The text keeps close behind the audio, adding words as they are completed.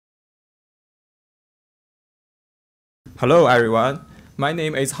Hello everyone, my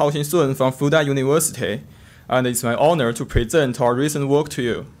name is Haoxin from Fudan University, and it's my honor to present our recent work to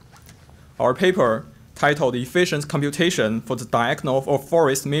you. Our paper, titled Efficient Computation for the Diagonal of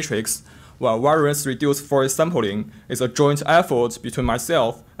Forest Matrix while Variance-Reduced Forest Sampling, is a joint effort between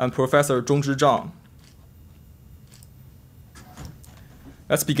myself and Professor Zhongzhi Zhang.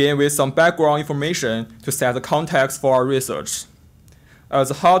 Let's begin with some background information to set the context for our research. At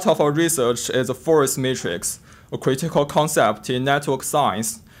the heart of our research is the forest matrix, a critical concept in network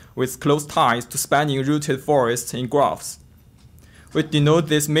science with close ties to spanning rooted forests in graphs. We denote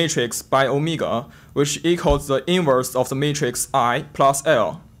this matrix by omega, which equals the inverse of the matrix I plus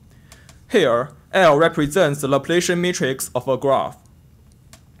L. Here, L represents the Laplacian matrix of a graph.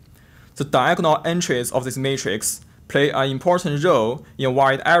 The diagonal entries of this matrix play an important role in a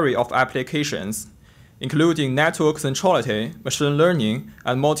wide array of applications, including network centrality, machine learning,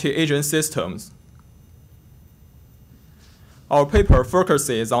 and multi-agent systems. Our paper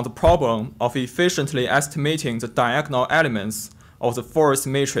focuses on the problem of efficiently estimating the diagonal elements of the forest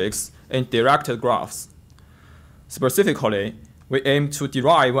matrix in directed graphs. Specifically, we aim to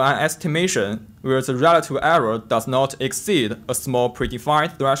derive an estimation where the relative error does not exceed a small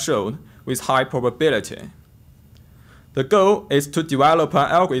predefined threshold with high probability. The goal is to develop an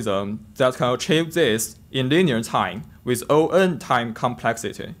algorithm that can achieve this in linear time with O(n) time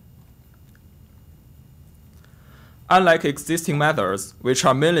complexity. Unlike existing methods, which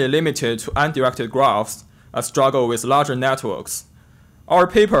are mainly limited to undirected graphs and struggle with larger networks, our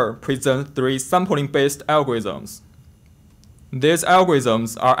paper presents 3 sampling-based algorithms. These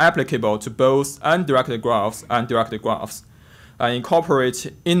algorithms are applicable to both undirected graphs and directed graphs, and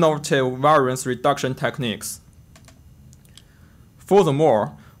incorporate innovative variance reduction techniques.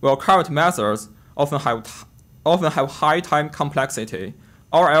 Furthermore, while current methods often have high time complexity,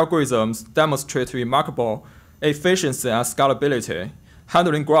 our algorithms demonstrate remarkable efficiency and scalability,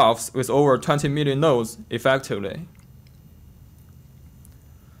 handling graphs with over 20 million nodes effectively.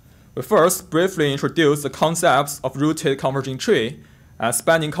 We first briefly introduce the concepts of rooted converging tree and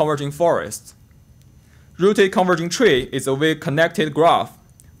spanning converging forest. Rooted converging tree is a weak connected graph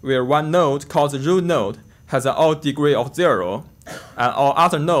where one node called the root node has an odd degree of 0, and all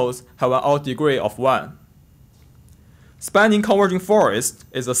other nodes have an odd degree of 1. Spanning converging forest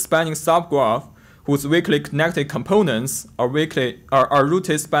is a spanning subgraph whose weakly connected components are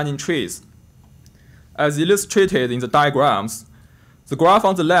rooted spanning trees. As illustrated in the diagrams, the graph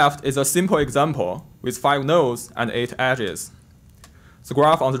on the left is a simple example with 5 nodes and 8 edges. The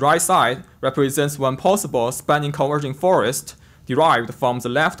graph on the right side represents one possible spanning converging forest derived from the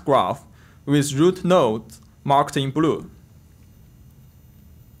left graph with root nodes marked in blue.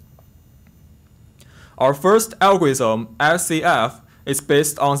 Our first algorithm, LCF, is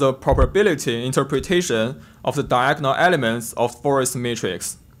based on the probability interpretation of the diagonal elements of forest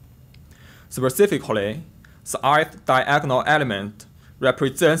matrix. Specifically, the ith diagonal element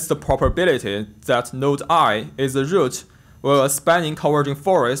represents the probability that node I is the root while a spanning converging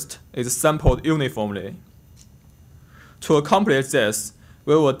forest is sampled uniformly. To accomplish this,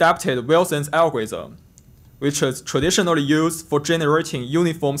 we adapted Wilson's algorithm, which is traditionally used for generating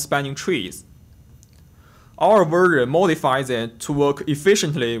uniform spanning trees. Our version modifies it to work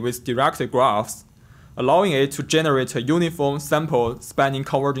efficiently with directed graphs, allowing it to generate a uniform sample spanning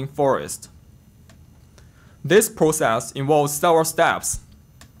converging forest. This process involves several steps.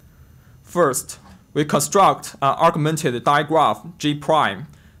 First, we construct an augmented digraph G'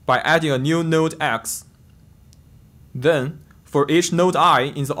 by adding a new node X. Then, for each node I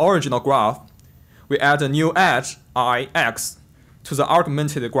in the original graph, we add a new edge IX to the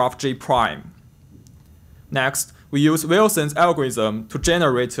augmented graph G'. Next, we use Wilson's algorithm to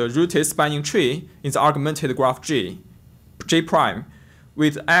generate a rooted spanning tree in the augmented graph G',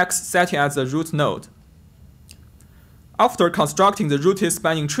 with X setting as the root node. After constructing the rooted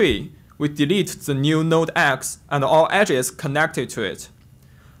spanning tree, we delete the new node X and all edges connected to it.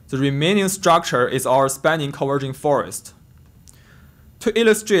 The remaining structure is our spanning converging forest. To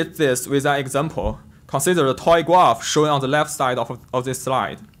illustrate this with an example, consider the toy graph shown on the left side of this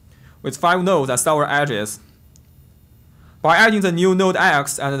slide, with 5 nodes and several edges. By adding the new node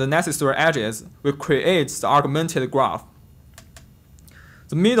X and the necessary edges, we create the augmented graph.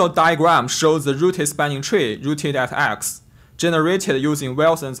 The middle diagram shows the rooted spanning tree rooted at X, generated using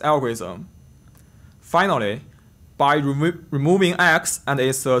Wilson's algorithm. Finally, by removing X and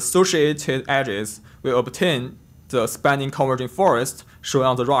its associated edges, we obtain the spanning converging forest shown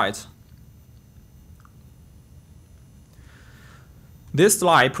on the right. This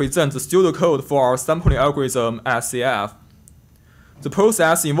slide presents the pseudocode for our sampling algorithm LCF. The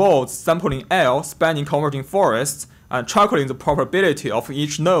process involves sampling L spanning converging forests and calculating the probability of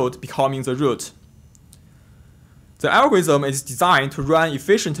each node becoming the root. The algorithm is designed to run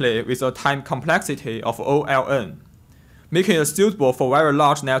efficiently with a time complexity of OLN, making it suitable for very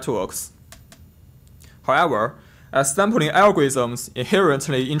large networks. However, as sampling algorithms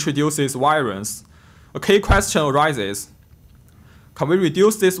inherently introduces variance, a key question arises. Can we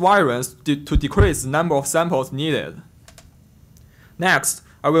reduce this variance to decrease the number of samples needed? Next,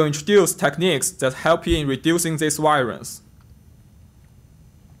 I will introduce techniques that help in reducing this variance.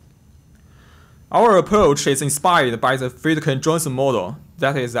 Our approach is inspired by the Friedkin-Johnson model,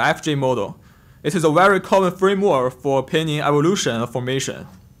 that is the FJ model. It is a very common framework for opinion evolution and formation.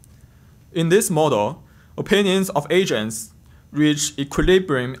 In this model, opinions of agents reach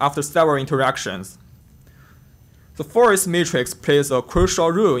equilibrium after several interactions. The forest matrix plays a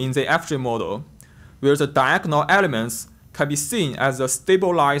crucial role in the FJ model, where the diagonal elements can be seen as the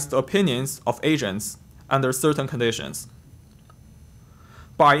stabilized opinions of agents under certain conditions.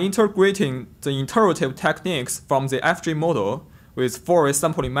 By integrating the iterative techniques from the FJ model with forest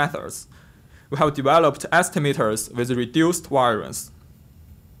sampling methods, we have developed estimators with reduced variance.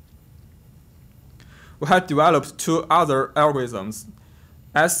 We have developed two other algorithms,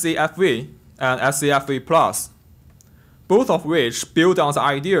 SCFV and SCFV+, both of which build on the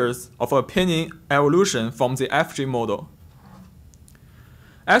ideas of opinion evolution from the FJ model.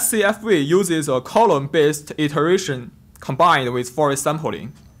 SCFV uses a column-based iteration combined with forest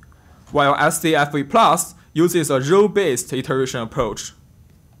sampling, while SCFV+ uses a row-based iteration approach.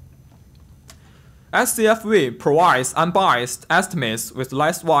 SCFV provides unbiased estimates with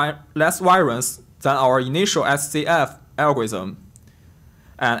less variance than our initial SCF algorithm,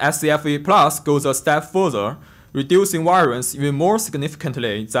 and SCFV+ goes a step further, reducing variance even more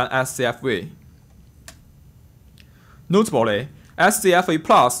significantly than SCFV. Notably,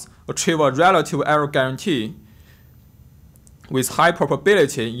 SCFV+ achieve a relative error guarantee with high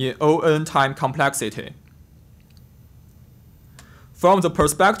probability in ON time complexity. From the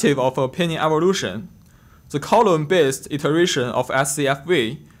perspective of opinion evolution, the column-based iteration of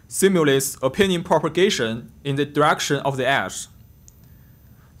SCFV simulates opinion propagation in the direction of the edge.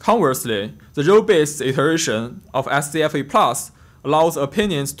 Conversely, the row-based iteration of SCFV+ allows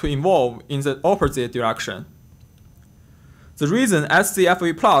opinions to evolve in the opposite direction. The reason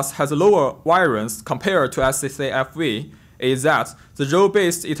SCFV+ has a lower variance compared to SCFV is that the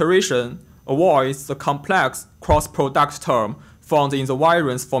row-based iteration avoids the complex cross-product term found in the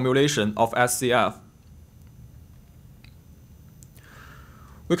variance formulation of SCF.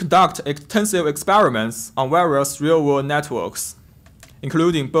 We conduct extensive experiments on various real-world networks,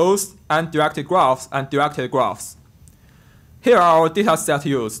 including both undirected graphs and directed graphs. Here are our datasets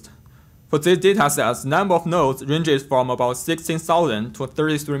used. For these datasets, the number of nodes ranges from about 16,000 to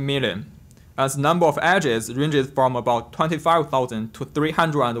 33 million, and the number of edges ranges from about 25,000 to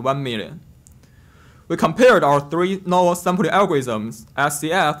 301 million. We compared our three novel sampling algorithms,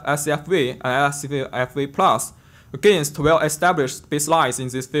 SCF, SCFV, and SCFV+, against well-established baselines in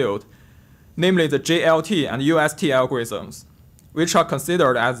this field, namely the JLT and UST algorithms, which are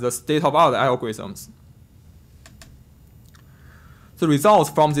considered as the state-of-the-art algorithms. The results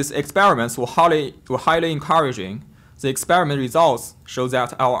from these experiments were highly encouraging. The experiment results show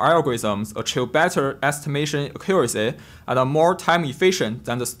that our algorithms achieve better estimation accuracy and are more time efficient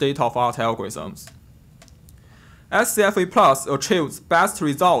than the state-of-the-art algorithms. SCFV+ achieves best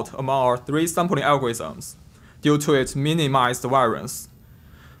result among our three sampling algorithms due to its minimized variance.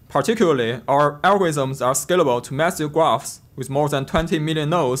 Particularly, our algorithms are scalable to massive graphs with more than 20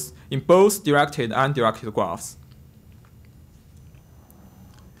 million nodes in both directed and undirected graphs.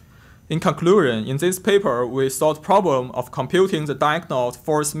 In conclusion, in this paper, we solved the problem of computing the diagonal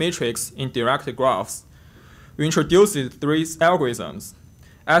forest matrix in directed graphs. We introduced three algorithms: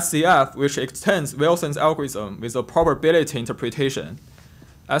 SCF, which extends Wilson's algorithm with a probability interpretation;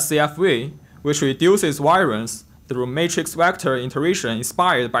 SCFV, which reduces variance through matrix vector iteration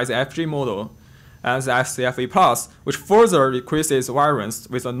inspired by the FJ model; and the SCFV+, which further decreases variance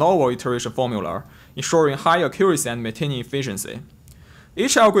with a novel iteration formula, ensuring high accuracy and maintaining efficiency.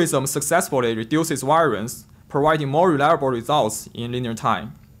 Each algorithm successfully reduces variance, providing more reliable results in linear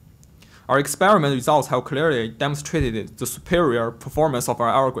time. Our experiment results have clearly demonstrated the superior performance of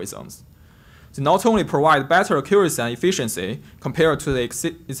our algorithms. They not only provide better accuracy and efficiency compared to the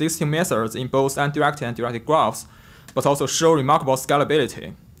existing methods in both undirected and directed graphs, but also show remarkable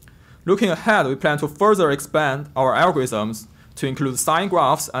scalability. Looking ahead, we plan to further expand our algorithms to include sign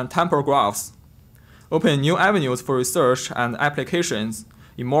graphs and temporal graphs, open new avenues for research and applications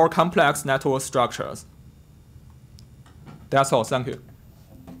in more complex network structures. That's all. Thank you.